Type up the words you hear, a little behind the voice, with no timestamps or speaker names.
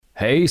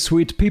Hey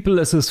Sweet People,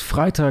 es ist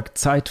Freitag,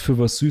 Zeit für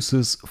was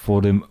Süßes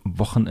vor dem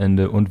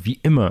Wochenende und wie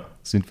immer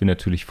sind wir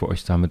natürlich für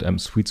euch da mit einem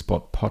Sweet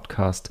Spot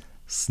Podcast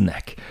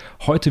Snack.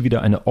 Heute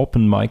wieder eine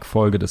Open Mic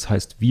Folge, das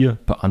heißt wir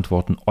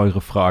beantworten eure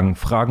Fragen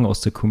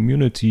aus der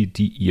Community,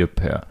 die ihr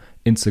per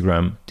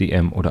Instagram,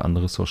 DM oder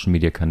andere Social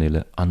Media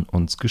Kanäle an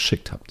uns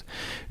geschickt habt.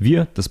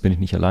 Wir, das bin ich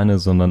nicht alleine,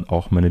 sondern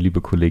auch meine liebe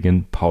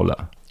Kollegin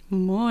Paula.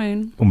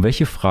 Moin. Um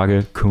welche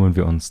Frage kümmern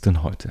wir uns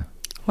denn heute?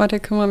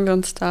 Heute kümmern wir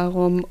uns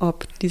darum,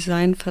 ob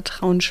Design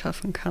Vertrauen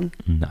schaffen kann.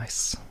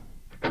 Nice.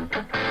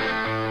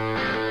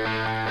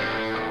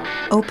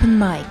 Open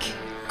Mic.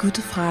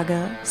 Gute Frage,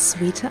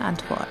 sweete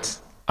Antwort.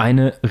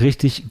 Eine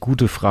richtig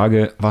gute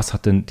Frage, was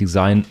hat denn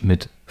Design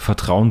mit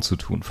Vertrauen zu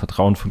tun?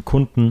 Vertrauen von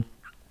Kunden,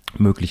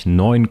 möglichen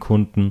neuen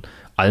Kunden,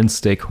 allen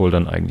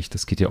Stakeholdern eigentlich,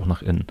 das geht ja auch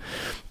nach innen.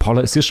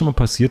 Paula, ist dir schon mal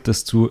passiert,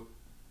 dass du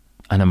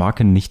einer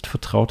Marke nicht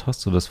vertraut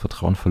hast oder das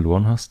Vertrauen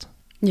verloren hast?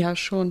 Ja,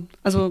 schon.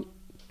 Also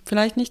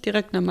vielleicht nicht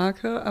direkt einer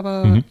Marke,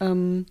 aber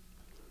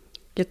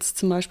jetzt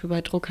zum Beispiel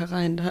bei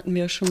Druckereien, da hatten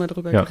wir schon mal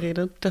drüber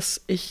geredet,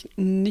 dass ich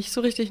nicht so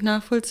richtig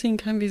nachvollziehen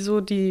kann,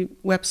 wieso die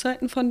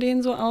Webseiten von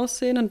denen so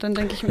aussehen. Und dann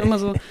denke ich mir immer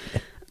so,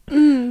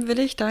 will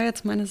ich da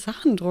jetzt meine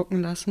Sachen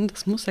drucken lassen?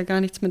 Das muss ja gar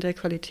nichts mit der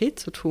Qualität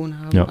zu tun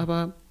haben. Ja.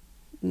 Aber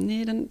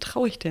nee, dann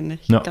traue ich denen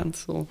nicht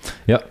ganz so.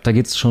 Ja, da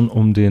geht es schon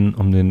um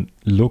den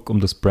Look, um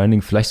das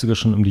Branding, vielleicht sogar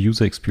schon um die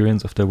User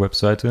Experience auf der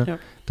Webseite. Ja.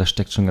 Da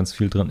steckt schon ganz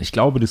viel drin. Ich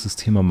glaube, dieses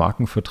Thema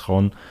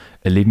Markenvertrauen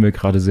erleben wir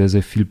gerade sehr,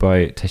 sehr viel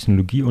bei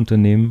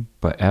Technologieunternehmen,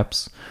 bei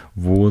Apps,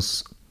 wo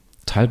es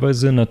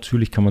teilweise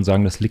natürlich, kann man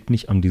sagen, das liegt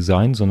nicht am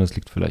Design, sondern es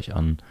liegt vielleicht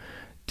an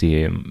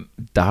dem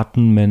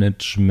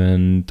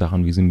Datenmanagement,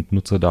 daran, wie sie mit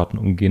Nutzerdaten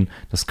umgehen.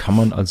 Das kann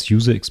man als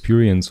User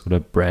Experience oder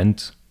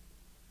Brand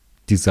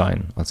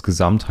Design als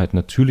Gesamtheit,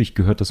 natürlich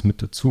gehört das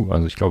mit dazu.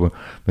 Also ich glaube,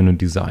 wenn du ein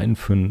Design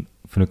für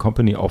eine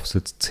Company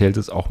aufsetzt, zählt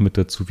es auch mit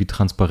dazu, wie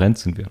transparent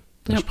sind wir.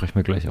 Da sprechen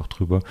wir gleich auch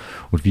drüber.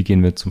 Und wie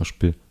gehen wir zum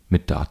Beispiel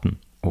mit Daten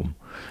um?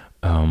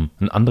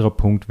 Ein anderer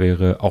Punkt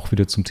wäre auch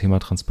wieder zum Thema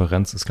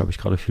Transparenz, ist, glaube ich,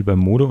 gerade viel bei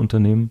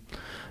Modeunternehmen,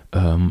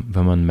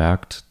 wenn man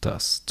merkt,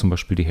 dass zum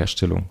Beispiel die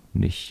Herstellung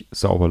nicht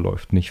sauber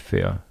läuft, nicht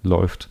fair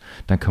läuft,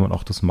 dann kann man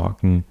auch das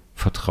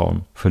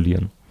Markenvertrauen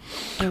verlieren.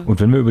 Ja. Und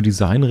wenn wir über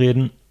Design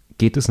reden,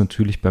 geht es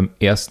natürlich beim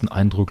ersten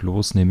Eindruck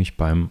los, nämlich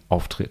beim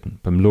Auftreten,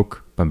 beim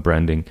Look, beim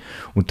Branding.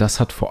 Und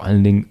das hat vor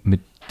allen Dingen mit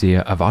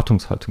der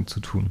Erwartungshaltung zu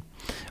tun.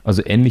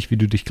 Also ähnlich wie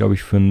du dich, glaube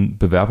ich, für ein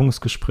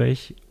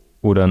Bewerbungsgespräch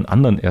oder einen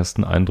anderen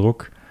ersten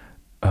Eindruck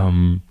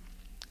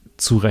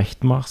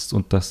zurecht machst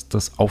und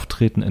das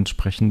Auftreten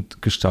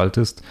entsprechend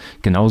gestaltest.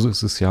 Genauso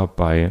ist es ja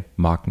bei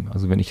Marken.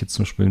 Also wenn ich jetzt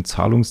zum Beispiel einen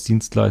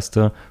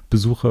Zahlungsdienstleister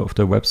besuche auf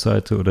der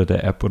Webseite oder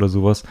der App oder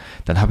sowas,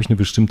 dann habe ich eine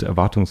bestimmte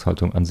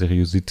Erwartungshaltung an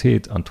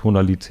Seriosität, an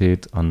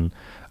Tonalität, an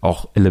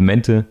auch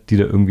Elemente, die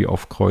da irgendwie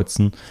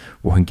aufkreuzen.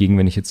 Wohingegen,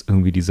 wenn ich jetzt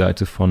irgendwie die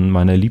Seite von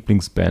meiner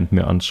Lieblingsband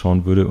mir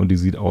anschauen würde und die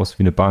sieht aus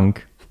wie eine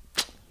Bank,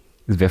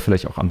 wäre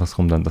vielleicht auch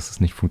andersrum dann, dass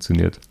es nicht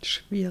funktioniert.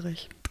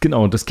 Schwierig.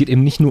 Genau, das geht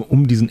eben nicht nur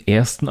um diesen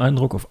ersten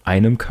Eindruck auf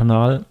einem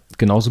Kanal,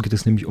 genauso geht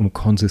es nämlich um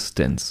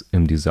Konsistenz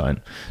im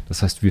Design.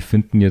 Das heißt, wir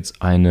finden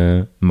jetzt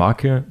eine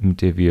Marke,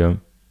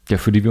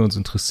 für die wir uns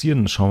interessieren,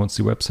 dann schauen wir uns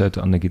die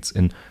Webseite an, da geht es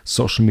in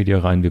Social Media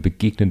rein, wir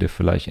begegnen der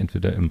vielleicht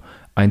entweder im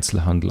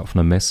Einzelhandel, auf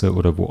einer Messe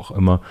oder wo auch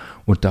immer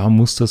und da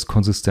muss das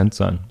konsistent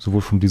sein,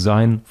 sowohl vom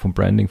Design, vom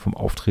Branding, vom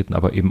Auftreten,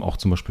 aber eben auch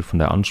zum Beispiel von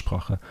der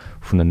Ansprache,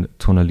 von der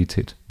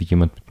Tonalität, wie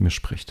jemand mit mir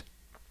spricht.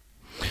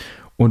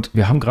 Und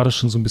wir haben gerade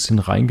schon so ein bisschen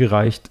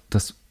reingereicht,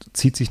 das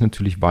zieht sich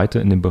natürlich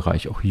weiter in den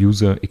Bereich auch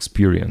User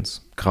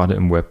Experience, gerade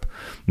im Web.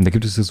 Und da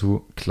gibt es ja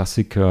so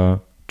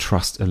Klassiker,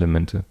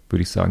 Trust-Elemente,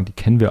 würde ich sagen. Die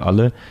kennen wir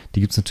alle,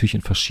 die gibt es natürlich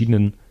in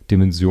verschiedenen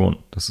Dimensionen.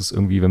 Das ist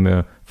irgendwie, wenn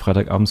wir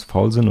Freitagabends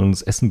faul sind und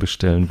uns Essen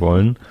bestellen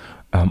wollen,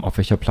 auf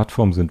welcher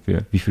Plattform sind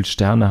wir? Wie viele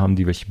Sterne haben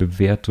die? Welche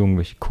Bewertungen,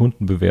 welche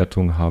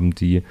Kundenbewertungen haben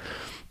die?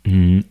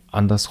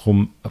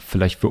 Andersrum,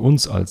 vielleicht für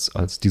uns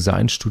als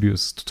Designstudio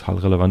ist es total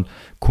relevant,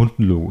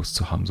 Kundenlogos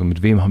zu haben. So,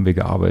 mit wem haben wir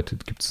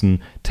gearbeitet? Gibt es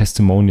ein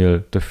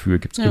Testimonial dafür?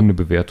 Gibt es irgendeine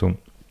Bewertung?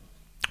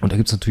 Und da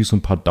gibt es natürlich so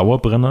ein paar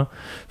Dauerbrenner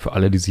für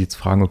alle, die sich jetzt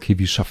fragen, okay,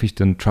 wie schaffe ich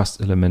denn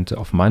Trust-Elemente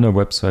auf meiner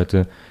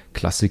Webseite?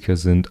 Klassiker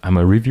sind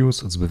einmal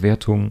Reviews, also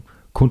Bewertungen,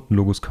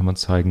 Kundenlogos kann man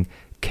zeigen,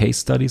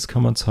 Case Studies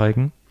kann man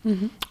zeigen.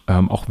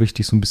 Auch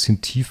wichtig, so ein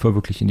bisschen tiefer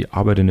wirklich in die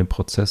Arbeit, in den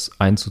Prozess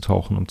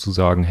einzutauchen, um zu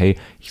sagen, hey,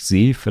 ich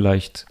sehe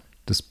vielleicht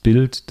das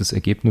Bild des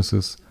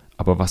Ergebnisses,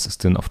 aber was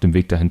ist denn auf dem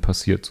Weg dahin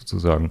passiert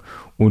sozusagen?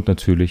 Und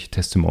natürlich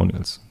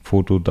Testimonials.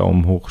 Foto,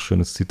 Daumen hoch,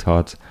 schönes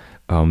Zitat.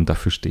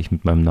 Dafür stehe ich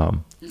mit meinem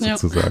Namen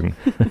sozusagen.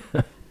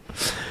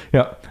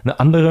 Ja, eine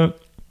andere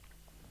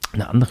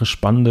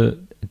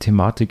spannende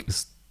Thematik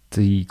ist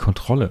die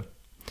Kontrolle.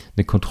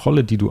 Eine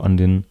Kontrolle, die du an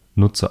den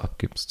Nutzer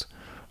abgibst.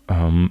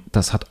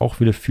 Das hat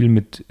auch wieder viel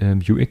mit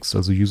UX,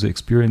 also User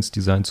Experience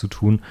Design zu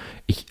tun.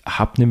 Ich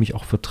habe nämlich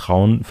auch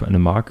Vertrauen für eine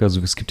Marke.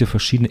 Also es gibt ja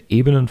verschiedene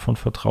Ebenen von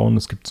Vertrauen.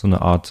 Es gibt so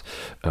eine Art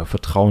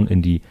Vertrauen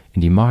in die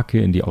in die Marke,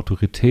 in die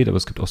Autorität, aber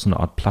es gibt auch so eine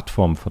Art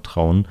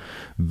Plattformvertrauen,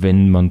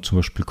 wenn man zum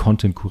Beispiel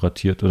Content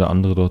kuratiert oder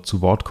andere dort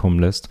zu Wort kommen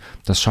lässt.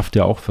 Das schafft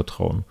ja auch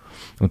Vertrauen.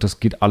 Und das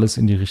geht alles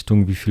in die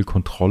Richtung, wie viel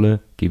Kontrolle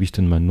gebe ich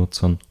denn meinen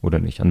Nutzern oder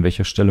nicht? An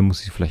welcher Stelle muss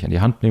ich sie vielleicht an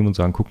die Hand nehmen und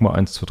sagen, guck mal,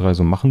 1, 2, 3,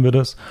 so machen wir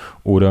das.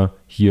 Oder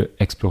hier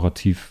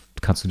explorativ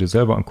kannst du dir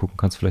selber angucken,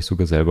 kannst vielleicht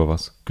sogar selber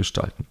was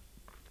gestalten.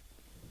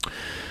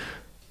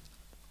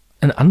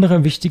 Ein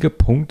anderer wichtiger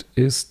Punkt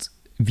ist,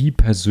 wie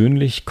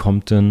persönlich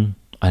kommt denn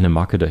eine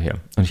Marke daher?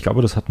 Und ich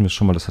glaube, das hatten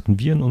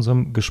wir in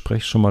unserem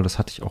Gespräch schon mal, das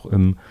hatte ich auch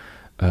im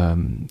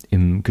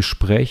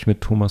Gespräch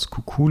mit Thomas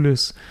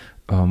Kukulis,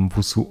 wo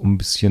es so um ein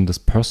bisschen das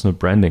Personal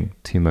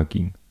Branding-Thema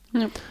ging.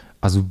 Ja.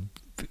 Also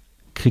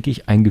kriege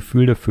ich ein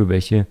Gefühl dafür,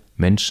 welche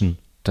Menschen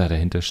da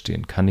dahinter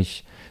stehen.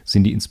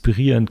 Sind die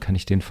inspirierend? Kann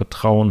ich denen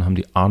vertrauen? Haben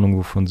die Ahnung,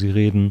 wovon sie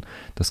reden?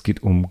 Das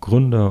geht um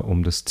Gründer,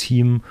 um das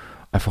Team,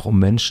 einfach um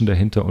Menschen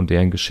dahinter und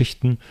deren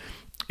Geschichten.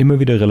 Immer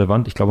wieder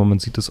relevant. Ich glaube, man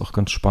sieht das auch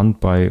ganz spannend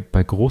bei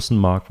großen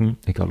Marken,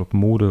 egal ob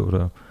Mode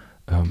oder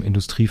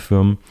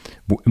Industriefirmen,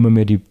 wo immer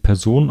mehr die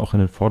Personen auch in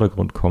den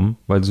Vordergrund kommen,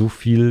 weil so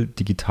viel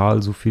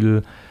digital, so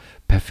viel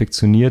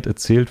perfektioniert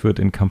erzählt wird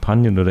in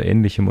Kampagnen oder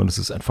Ähnlichem. Und es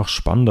ist einfach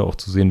spannender auch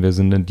zu sehen, wer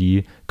sind denn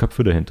die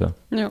Köpfe dahinter?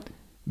 Ja.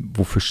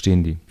 Wofür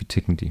stehen die? Wie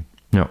ticken die?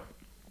 Ja.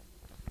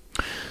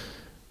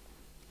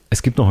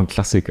 Es gibt noch einen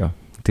Klassiker,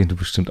 den du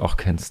bestimmt auch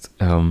kennst,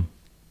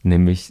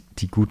 nämlich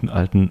die guten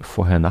alten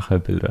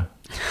Vorher-Nachher-Bilder.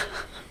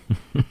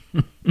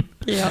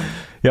 Ja.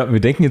 Ja, wir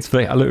denken jetzt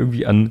vielleicht alle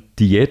irgendwie an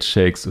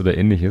Diät-Shakes oder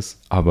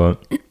Ähnliches, aber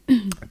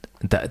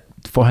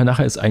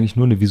Vorher-Nachher ist eigentlich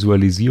nur eine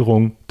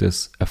Visualisierung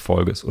des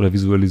Erfolges oder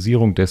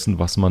Visualisierung dessen,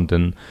 was man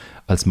denn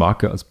als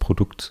Marke, als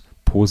Produkt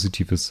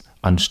Positives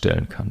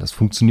anstellen kann. Das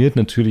funktioniert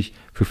natürlich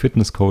für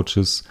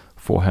Fitnesscoaches,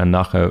 vorher,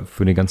 nachher,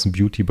 für den ganzen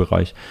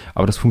Beauty-Bereich.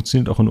 Aber das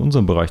funktioniert auch in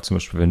unserem Bereich, zum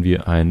Beispiel, wenn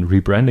wir ein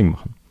Rebranding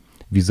machen.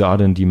 Wie sah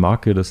denn die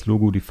Marke, das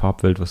Logo, die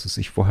Farbwelt, was weiß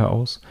ich, vorher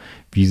aus?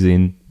 Wie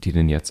sehen die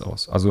denn jetzt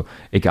aus? Also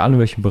egal in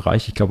welchem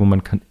Bereich, ich glaube,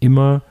 man kann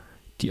immer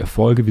die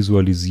Erfolge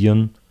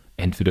visualisieren,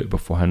 entweder über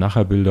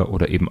Vorher-Nachher-Bilder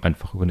oder eben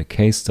einfach über eine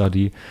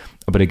Case-Study.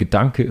 Aber der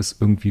Gedanke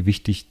ist irgendwie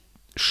wichtig,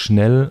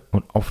 schnell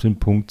und auf den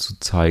Punkt zu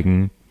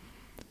zeigen,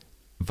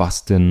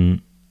 was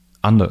denn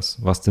anders,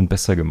 was denn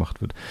besser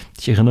gemacht wird.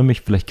 Ich erinnere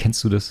mich, vielleicht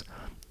kennst du das,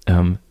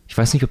 ich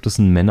weiß nicht, ob das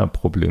ein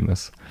Männerproblem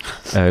ist.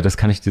 Das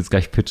kann ich dir jetzt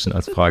gleich pitchen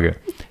als Frage.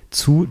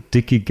 Zu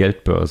dicke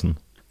Geldbörsen.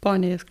 Boah,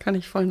 nee, das kann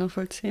ich voll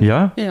nachvollziehen.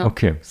 Ja? Ja.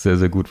 Okay, sehr,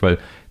 sehr gut, weil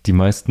die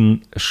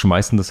meisten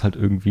schmeißen das halt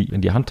irgendwie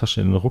in die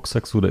Handtasche, in den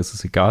Rucksack, so, da ist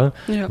es egal.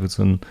 Ja. Da wird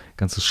so ein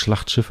ganzes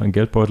Schlachtschiff an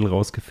Geldbeutel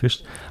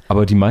rausgefischt.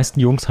 Aber die meisten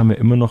Jungs haben ja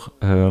immer noch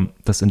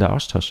das in der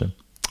Arschtasche.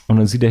 Und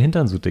dann sieht der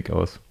Hintern so dick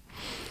aus.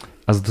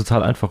 Also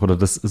total einfach. Oder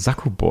das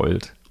Sakko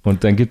beult.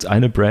 Und dann gibt es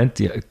eine Brand,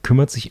 die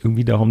kümmert sich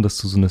irgendwie darum, dass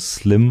du so eine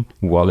Slim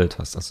Wallet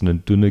hast, also eine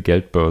dünne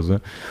Geldbörse.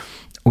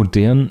 Und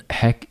deren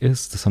Hack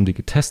ist, das haben die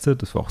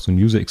getestet, das war auch so ein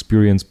User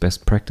Experience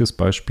Best Practice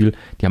Beispiel,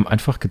 die haben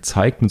einfach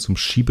gezeigt mit so einem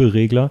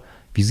Schieberegler,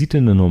 wie sieht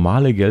denn eine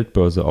normale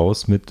Geldbörse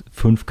aus mit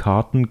 5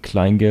 Karten,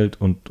 Kleingeld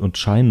und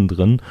Scheinen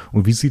drin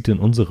und wie sieht denn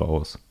unsere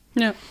aus?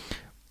 Ja.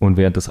 Und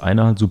während das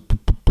eine halt so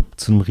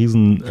zu einem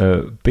riesen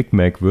Big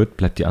Mac wird,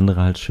 bleibt die andere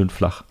halt schön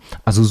flach.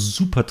 Also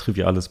super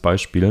triviales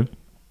Beispiel.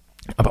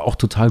 Aber auch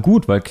total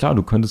gut, weil klar,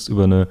 du könntest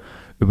über eine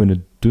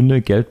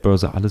dünne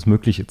Geldbörse alles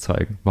Mögliche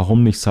zeigen.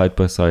 Warum nicht Side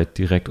by Side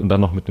direkt und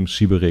dann noch mit einem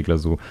Schieberegler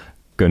so,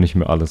 gönne ich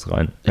mir alles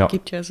rein. Ja.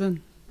 Gibt ja Sinn.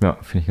 Ja,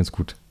 finde ich ganz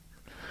gut.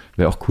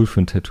 Wäre auch cool für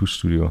ein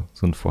Tattoo-Studio,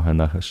 so ein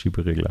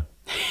Vorher-Nachher-Schieberegler.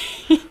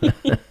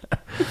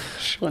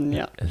 Schon,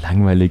 ja.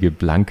 Langweilige,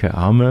 blanke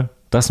Arme,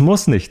 das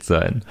muss nicht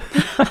sein.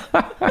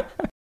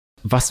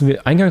 Was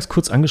wir eingangs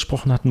kurz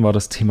angesprochen hatten, war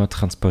das Thema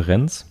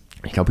Transparenz.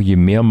 Ich glaube, je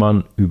mehr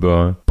man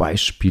über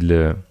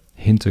Beispiele,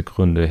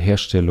 Hintergründe,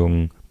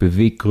 Herstellungen,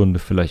 Beweggründe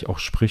vielleicht auch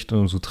spricht und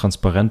umso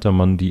transparenter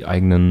man die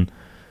eigenen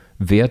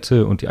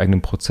Werte und die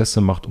eigenen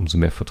Prozesse macht, umso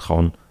mehr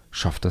Vertrauen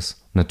schafft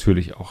das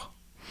natürlich auch.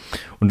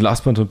 Und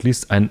last but not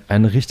least,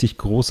 ein richtig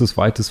großes,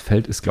 weites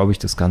Feld ist, glaube ich,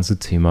 das ganze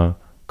Thema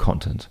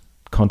Content.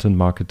 Content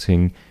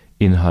Marketing,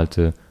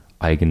 Inhalte,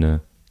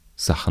 eigene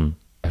Sachen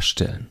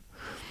erstellen.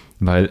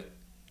 Weil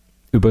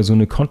über so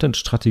eine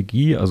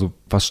Content-Strategie, also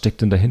was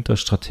steckt denn dahinter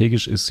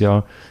strategisch, ist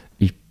ja,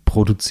 ich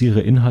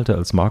produziere Inhalte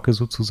als Marke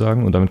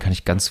sozusagen und damit kann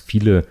ich ganz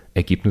viele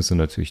Ergebnisse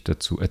natürlich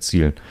dazu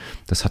erzielen.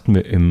 Das hatten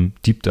wir im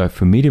Deep Dive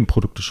für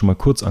Medienprodukte schon mal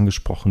kurz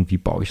angesprochen. Wie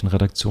baue ich einen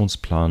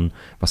Redaktionsplan?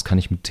 Was kann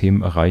ich mit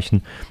Themen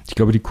erreichen? Ich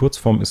glaube, die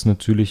Kurzform ist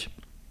natürlich,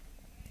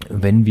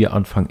 wenn wir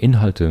anfangen,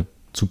 Inhalte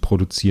zu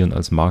produzieren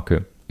als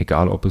Marke,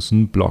 egal ob es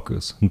ein Blog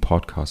ist, ein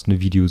Podcast,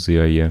 eine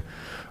Videoserie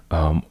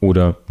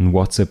oder ein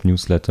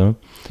WhatsApp-Newsletter.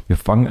 Wir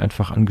fangen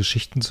einfach an,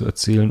 Geschichten zu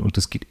erzählen und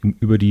das geht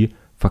über die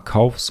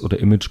Verkaufs- oder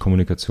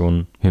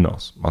Image-Kommunikation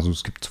hinaus. Also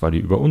es gibt zwar die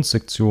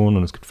Über-uns-Sektion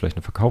und es gibt vielleicht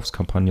eine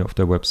Verkaufskampagne auf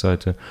der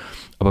Webseite,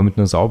 aber mit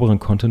einer sauberen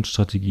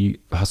Content-Strategie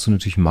hast du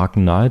natürlich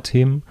markennahe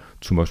Themen,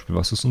 zum Beispiel,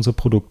 was ist unser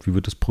Produkt, wie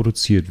wird es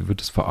produziert, wie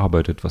wird es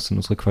verarbeitet, was sind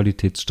unsere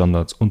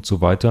Qualitätsstandards und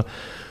so weiter.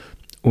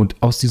 Und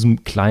aus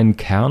diesem kleinen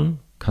Kern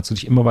kannst du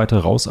dich immer weiter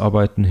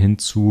rausarbeiten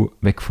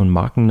weg von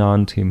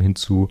markennahen Themen hin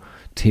zu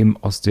Themen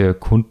aus der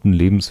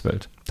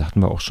Kundenlebenswelt. Da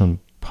hatten wir auch schon ein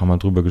paar Mal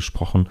drüber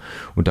gesprochen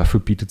und dafür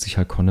bietet sich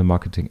halt Content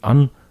Marketing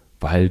an,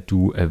 weil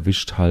du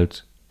erwischt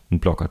halt einen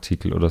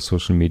Blogartikel oder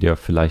Social Media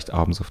vielleicht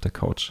abends auf der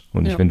Couch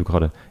und nicht, wenn du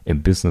gerade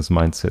im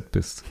Business-Mindset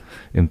bist,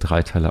 im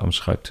Dreiteiler am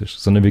Schreibtisch,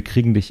 sondern wir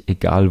kriegen dich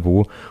egal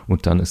wo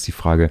und dann ist die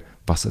Frage,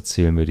 was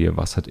erzählen wir dir,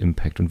 was hat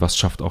Impact und was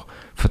schafft auch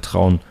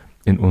Vertrauen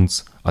in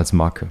uns als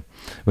Marke.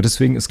 Aber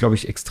deswegen ist, glaube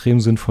ich, extrem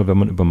sinnvoll, wenn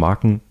man über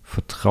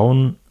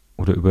Markenvertrauen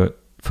oder über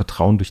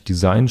Vertrauen durch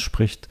Design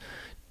spricht,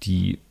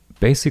 die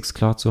Basics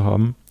klar zu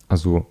haben.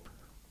 Also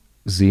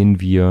sehen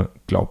wir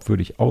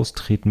glaubwürdig aus,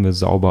 treten wir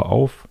sauber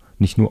auf,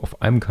 nicht nur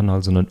auf einem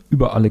Kanal, sondern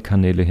über alle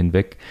Kanäle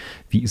hinweg.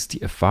 Wie ist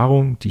die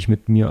Erfahrung, die ich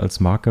mit mir als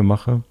Marke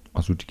mache,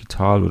 also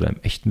digital oder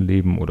im echten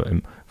Leben oder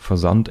im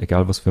Versand,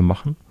 egal was wir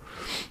machen.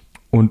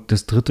 Und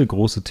das dritte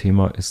große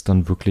Thema ist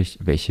dann wirklich,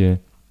 welche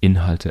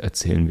Inhalte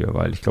erzählen wir,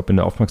 weil ich glaube, in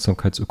der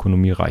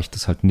Aufmerksamkeitsökonomie reicht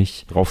es halt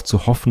nicht, darauf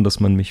zu hoffen,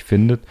 dass man mich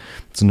findet,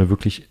 sondern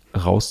wirklich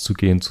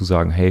rauszugehen, zu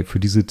sagen, hey, für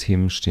diese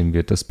Themen stehen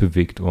wir, das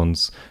bewegt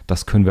uns,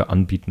 das können wir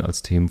anbieten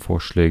als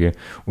Themenvorschläge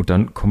und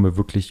dann kommen wir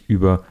wirklich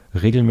über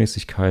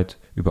Regelmäßigkeit,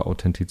 über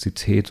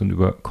Authentizität und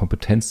über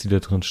Kompetenz, die da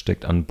drin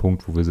steckt, an einen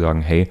Punkt, wo wir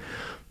sagen, hey,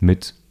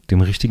 mit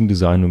dem richtigen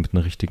Design und mit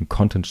einer richtigen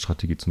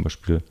Content-Strategie zum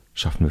Beispiel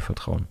schaffen wir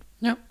Vertrauen.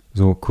 Ja.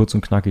 So kurz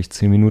und knackig,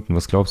 10 Minuten,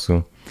 was glaubst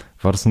du?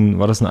 War das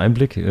ein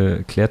Einblick?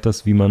 Klärt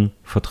das, wie man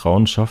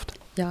Vertrauen schafft?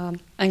 Ja,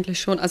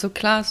 eigentlich schon. Also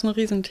klar, ist ein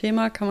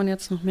Riesenthema, kann man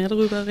jetzt noch mehr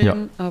drüber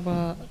reden,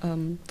 aber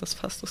das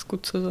fasst das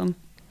gut zusammen.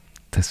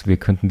 Wir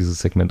könnten dieses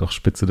Segment auch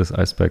Spitze des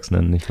Eisbergs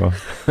nennen, nicht wahr?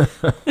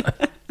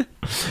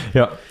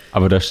 Ja,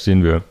 aber da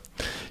stehen wir.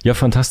 Ja,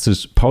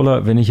 fantastisch.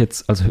 Paula, wenn ich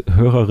jetzt als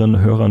Hörer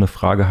eine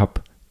Frage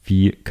habe,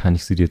 wie kann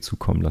ich sie dir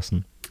zukommen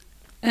lassen?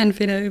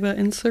 Entweder über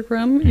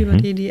Instagram, über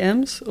die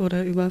DMs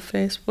oder über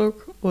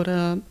Facebook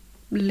oder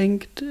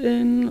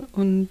LinkedIn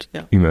und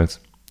E-Mails.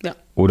 Ja.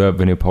 Oder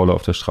wenn ihr Paula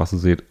auf der Straße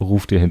seht,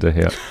 ruft ihr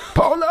hinterher.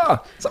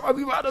 Paula, sag mal,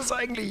 wie war das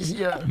eigentlich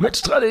hier mit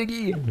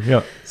Strategie?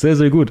 Ja, sehr,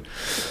 sehr gut.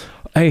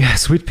 Hey,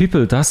 sweet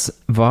people,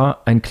 das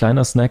war ein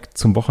kleiner Snack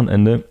zum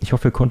Wochenende. Ich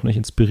hoffe, wir konnten euch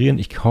inspirieren.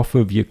 Ich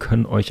hoffe, wir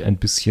können euch ein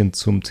bisschen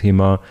zum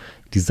Thema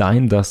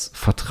Design, das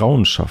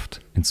Vertrauen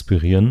schafft,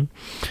 inspirieren.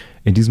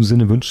 In diesem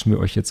Sinne wünschen wir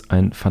euch jetzt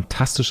ein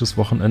fantastisches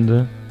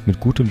Wochenende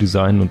mit gutem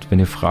Design und wenn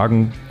ihr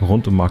Fragen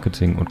rund um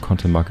Marketing und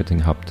Content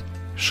Marketing habt,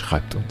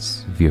 schreibt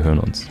uns. Wir hören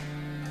uns.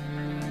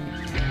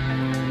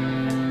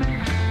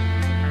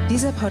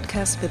 Dieser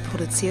Podcast wird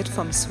produziert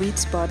vom Sweet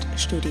Spot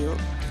Studio.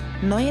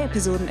 Neue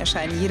Episoden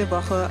erscheinen jede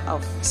Woche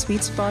auf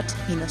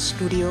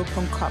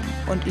sweetspot-studio.com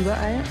und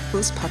überall, wo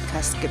es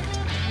Podcasts gibt.